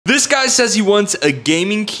This guy says he wants a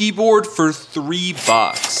gaming keyboard for $3.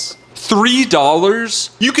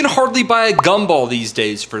 $3? You can hardly buy a gumball these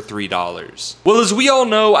days for $3. Well, as we all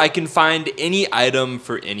know, I can find any item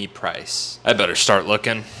for any price. I better start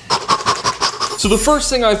looking. So the first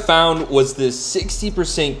thing I found was this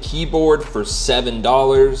 60% keyboard for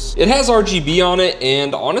 $7. It has RGB on it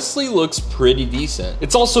and honestly looks pretty decent.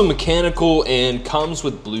 It's also mechanical and comes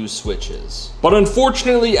with blue switches. But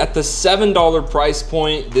unfortunately, at the $7 price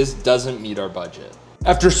point, this doesn't meet our budget.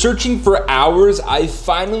 After searching for hours, I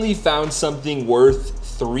finally found something worth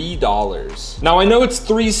 $3. Now I know it's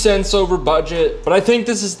 3 cents over budget, but I think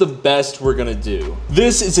this is the best we're gonna do.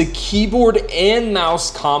 This is a keyboard and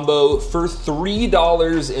mouse combo for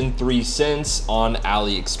 $3.03 on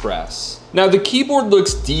AliExpress. Now the keyboard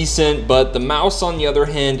looks decent, but the mouse on the other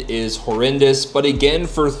hand is horrendous. But again,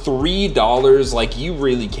 for $3, like, you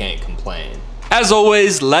really can't complain. As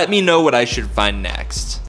always, let me know what I should find next.